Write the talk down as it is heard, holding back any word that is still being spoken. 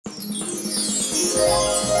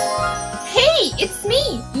Hey, it's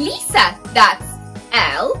me, Lisa. That's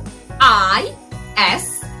L-I-S-A.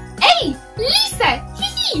 Lisa,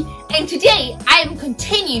 hee. And today I am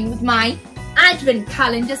continuing with my Advent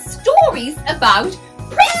calendar stories about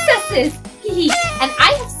princesses. And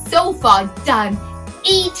I have so far done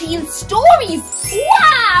 18 stories.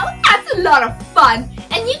 Wow, that's a lot of fun.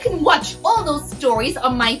 And you can watch all those stories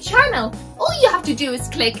on my channel. All you have to do is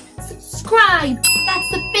click subscribe. That's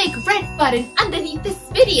the big red button underneath this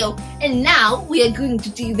video. And now we are going to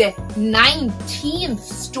do the 19th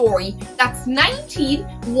story. That's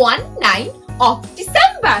 19/19 of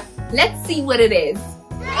December. Let's see what it is.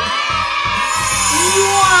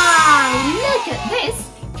 Wow, look at this.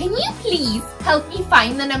 Can you please help me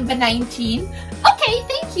find the number 19? Okay,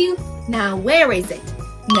 thank you. Now, where is it?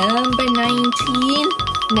 Number 19.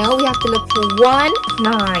 No, we have to look for 1,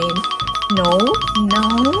 9. No.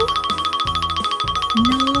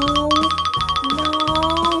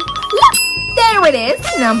 Look, there it is,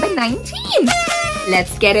 number 19.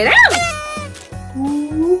 Let's get it out.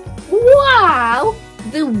 Wow,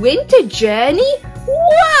 the winter journey.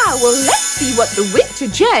 Wow, well, let's see what the winter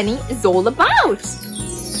journey is all about.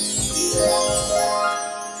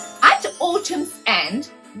 At autumn's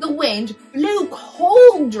end, the wind blew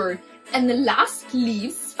colder and the last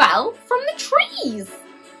leaves fell from the trees.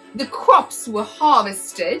 The crops were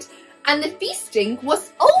harvested and the feasting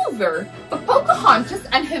was over. For Pocahontas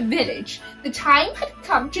and her village, the time had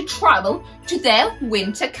come to travel to their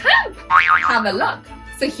winter camp. Have a look.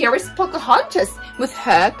 So here is Pocahontas with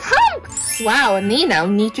her camp. Wow, and they now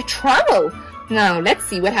need to travel. Now, let's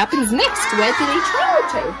see what happens next. Where do they travel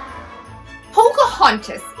to?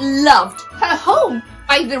 Pocahontas loved her home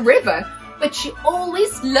by the river, but she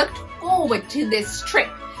always looked forward to this trip.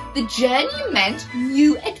 The journey meant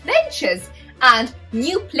new adventures and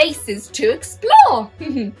new places to explore.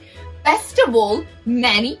 Best of all,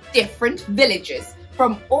 many different villages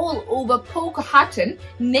from all over Pocahontas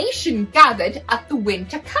nation gathered at the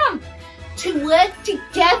winter camp to work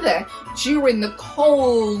together during the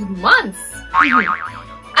cold months.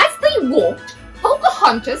 As they walked,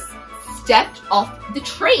 Pocahontas stepped off the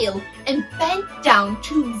trail and bent down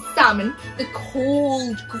to examine the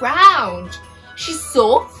cold ground. She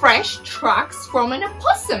saw fresh tracks from an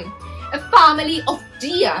opossum, a family of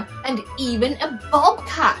deer, and even a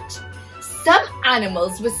bobcat. Some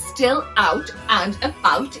animals were still out and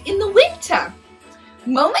about in the winter.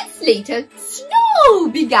 Moments later, snow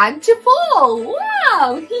began to fall.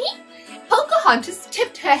 Wow! Pocahontas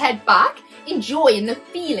tipped her head back, enjoying the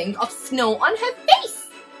feeling of snow on her face.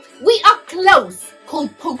 "We are close,"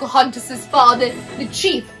 called Pocahontas' father, the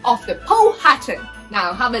chief of the Powhatan.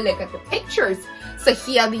 Now have a look at the pictures. So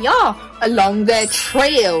here they are along their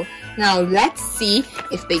trail. Now let's see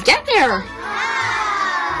if they get there.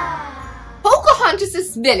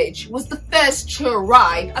 Pocahontas' village was the first to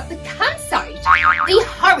arrive at the campsite. They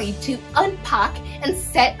hurried to unpack and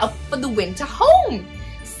set up for the winter home.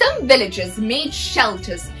 Some villagers made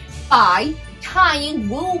shelters by tying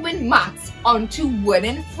woven mats onto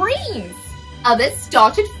wooden frames. Others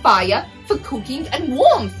started fire for cooking and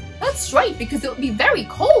warmth. That's right, because it would be very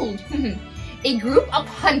cold. A group of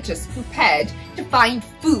hunters prepared to find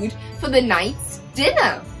food for the night's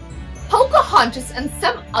dinner. Pocahontas and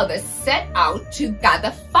some others set out to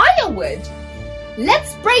gather firewood.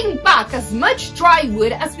 "Let's bring back as much dry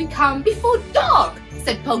wood as we can before dark,"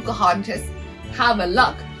 said Pocahontas. Have a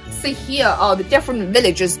look. So here are the different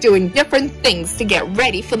villagers doing different things to get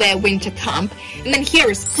ready for their winter camp. And then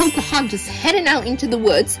here is Pocahontas heading out into the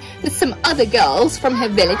woods with some other girls from her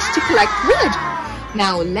village to collect wood.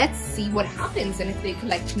 Now let's see what happens and if they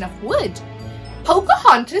collect enough wood.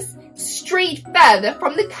 Pocahontas strayed further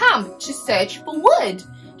from the camp to search for wood.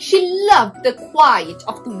 She loved the quiet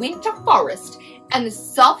of the winter forest and the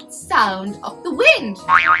soft sound of the wind.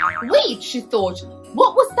 Wait, she thought,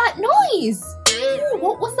 what was that noise?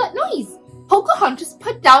 What was that noise? Pocahontas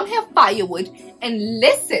put down her firewood and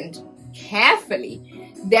listened carefully.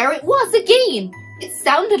 There it was again. It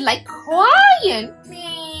sounded like crying.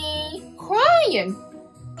 Crying.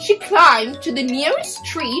 She climbed to the nearest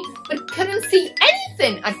tree but couldn't see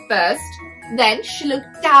anything at first. Then she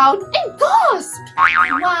looked down and gasped.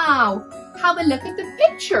 Wow, have a look at the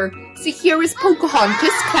picture. So here is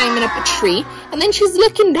Pocahontas climbing up a tree and then she's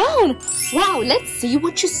looking down. Wow, let's see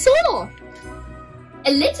what she saw.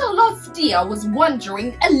 A little lost deer was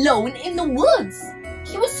wandering alone in the woods.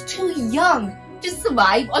 He was too young to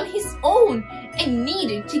survive on his own and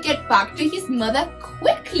needed to get back to his mother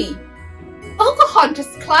quickly.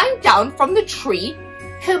 Pocahontas climbed down from the tree,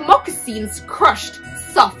 her moccasins crushed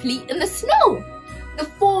softly in the snow. The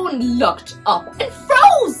fawn looked up and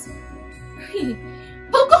froze.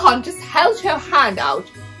 Pocahontas held her hand out.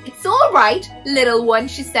 "It's all right, little one,"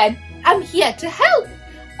 she said. "I'm here to help."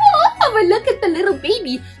 "Oh, have a look at the little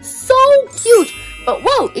baby. So cute. But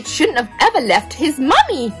whoa, it shouldn't have ever left his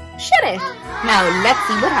mummy, should it?" Now let's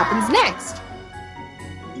see what happens next.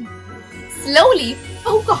 Slowly,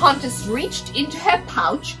 Pocahontas reached into her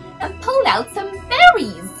pouch and pulled out some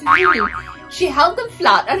berries. She held them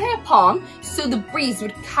flat on her palm so the breeze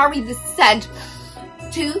would carry the scent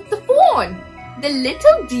to the fawn. The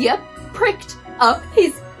little deer pricked up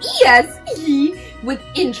his ears with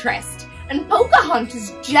interest, and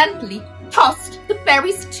Pocahontas gently tossed the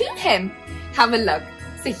berries to him. Have a look.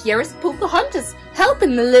 So here is Pocahontas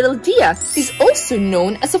helping the little deer. He's also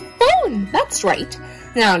known as a fawn. That's right.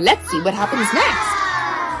 Now let's see what happens next.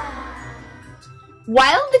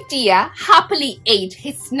 While the deer happily ate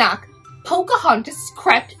his snack, Pocahontas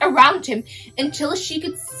crept around him until she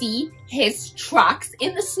could see his tracks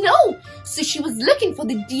in the snow. So she was looking for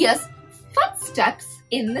the deer's footsteps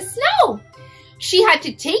in the snow. She had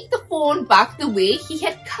to take the fawn back the way he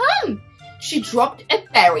had come. She dropped a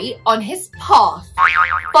berry on his path.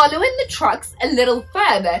 Following the tracks a little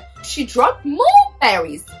further, she dropped more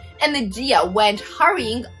berries, and the deer went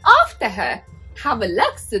hurrying after her. Have a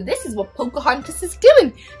look. So this is what Pocahontas is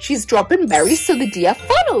doing. She's dropping berries so the deer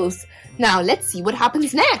follows. Now let's see what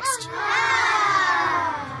happens next.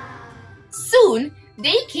 Soon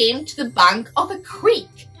they came to the bank of a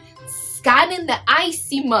creek. Scanning the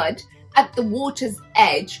icy mud at the water's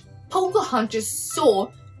edge, Pocahontas saw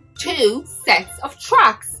two sets of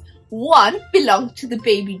tracks. One belonged to the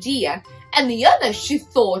baby deer, and the other she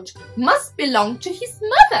thought must belong to his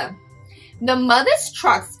mother. The mother's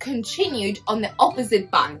tracks continued on the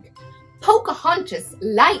opposite bank. Pocahontas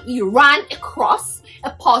lightly ran across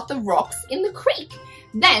a path of rocks in the creek.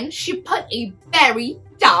 Then she put a berry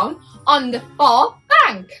down on the far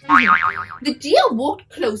bank. The deer walked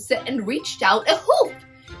closer and reached out a hoof,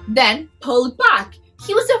 then pulled back.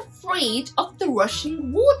 He was afraid of the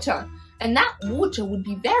rushing water, and that water would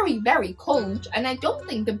be very, very cold, and I don't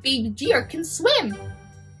think the baby deer can swim.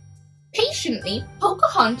 Patiently,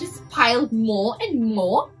 Pocahontas piled more and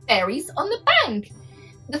more berries on the bank.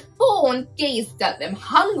 The fawn gazed at them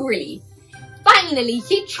hungrily. Finally,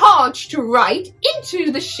 he charged right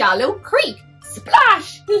into the shallow creek.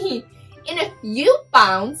 Splash! In a few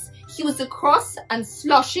bounds, he was across and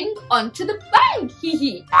sloshing onto the bank.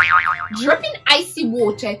 Dripping icy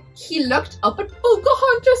water, he looked up at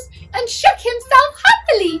Pocahontas and shook himself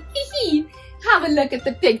happily. Have a look at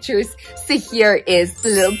the pictures. So here is the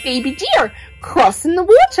little baby deer crossing the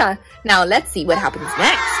water. Now let's see what happens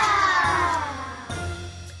next.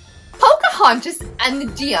 Pocahontas and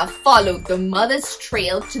the deer followed the mother's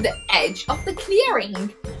trail to the edge of the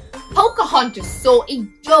clearing. Pocahontas saw a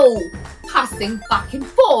doe passing back and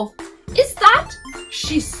forth. "Is that?"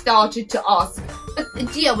 she started to ask, but the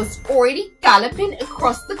deer was already galloping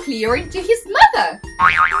across the clearing to his mother.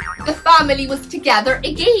 The family was together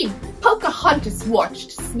again. Pocahontas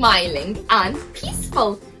watched, smiling and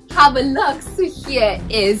peaceful. Have a look. So here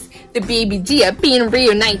is the baby deer being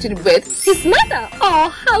reunited with his mother. Oh,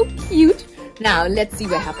 how cute. Now let's see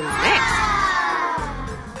what happens next.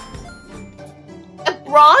 A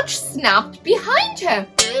branch snapped behind her.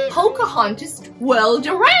 Pocahontas whirled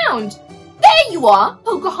around. "There you are,"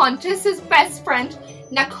 Pocahontas' best friend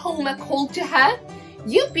Nakoma called to her.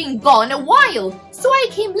 "You've been gone a while, so I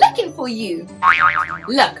came looking for you."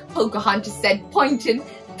 "Look," Pocahontas said, pointing,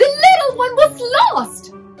 "the little one was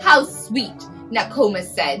lost." "How sweet," Nakoma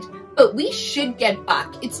said, "but we should get back.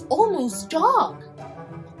 It's almost dark."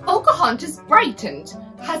 Pocahontas brightened.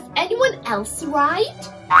 "Has anyone else arrived?"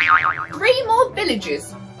 "3 more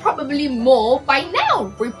villagers, probably more by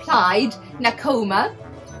now," replied Nakoma.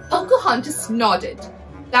 Pocahontas nodded.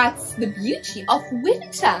 "That's the beauty of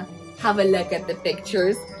winter." Have a look at the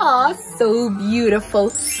pictures. Ah, so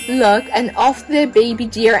beautiful. Look, and off the baby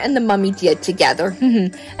deer and the mummy deer together.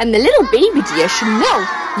 And the little baby deer should know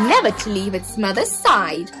never to leave its mother's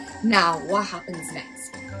side. Now, what happens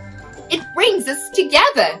next? It brings us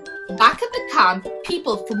together. Back at the camp,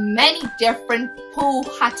 people from many different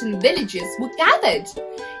Powhatan villages were gathered.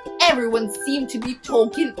 Everyone seemed to be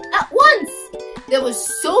talking at once. There was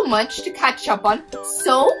so much to catch up on,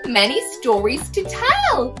 so many stories to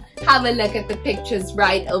tell. Have a look at the pictures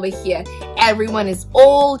right over here. Everyone is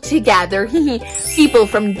all together. People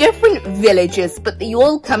from different villages, but they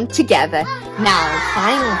all come together. Now,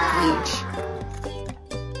 final page.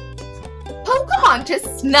 Pocahontas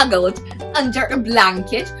snuggled under a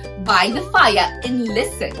blanket by the fire and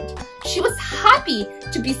listened. She was happy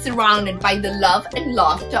to be surrounded by the love and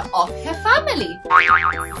laughter of her family.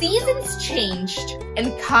 Seasons changed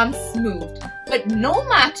and camps moved. But no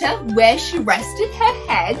matter where she rested her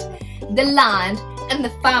head, the land and the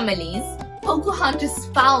families Pocahontas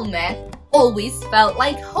found there always felt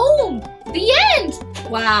like home. The end!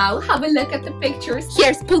 Wow, have a look at the pictures.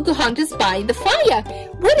 Here's Pocahontas by the fire.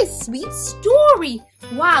 What a sweet story.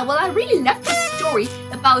 Wow, well, I really love the story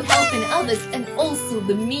about helping others and also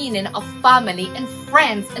the meaning of family and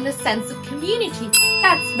friends and the sense of community.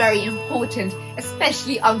 That's very important,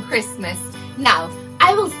 especially on Christmas. Now,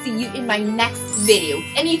 I will see you in my next video,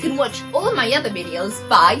 and you can watch all my other videos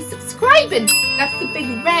by subscribing. That's the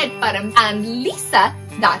big red button. And Lisa,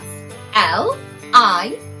 that's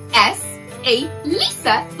L-I-S-A,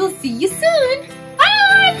 Lisa. We'll see you soon.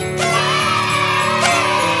 Bye!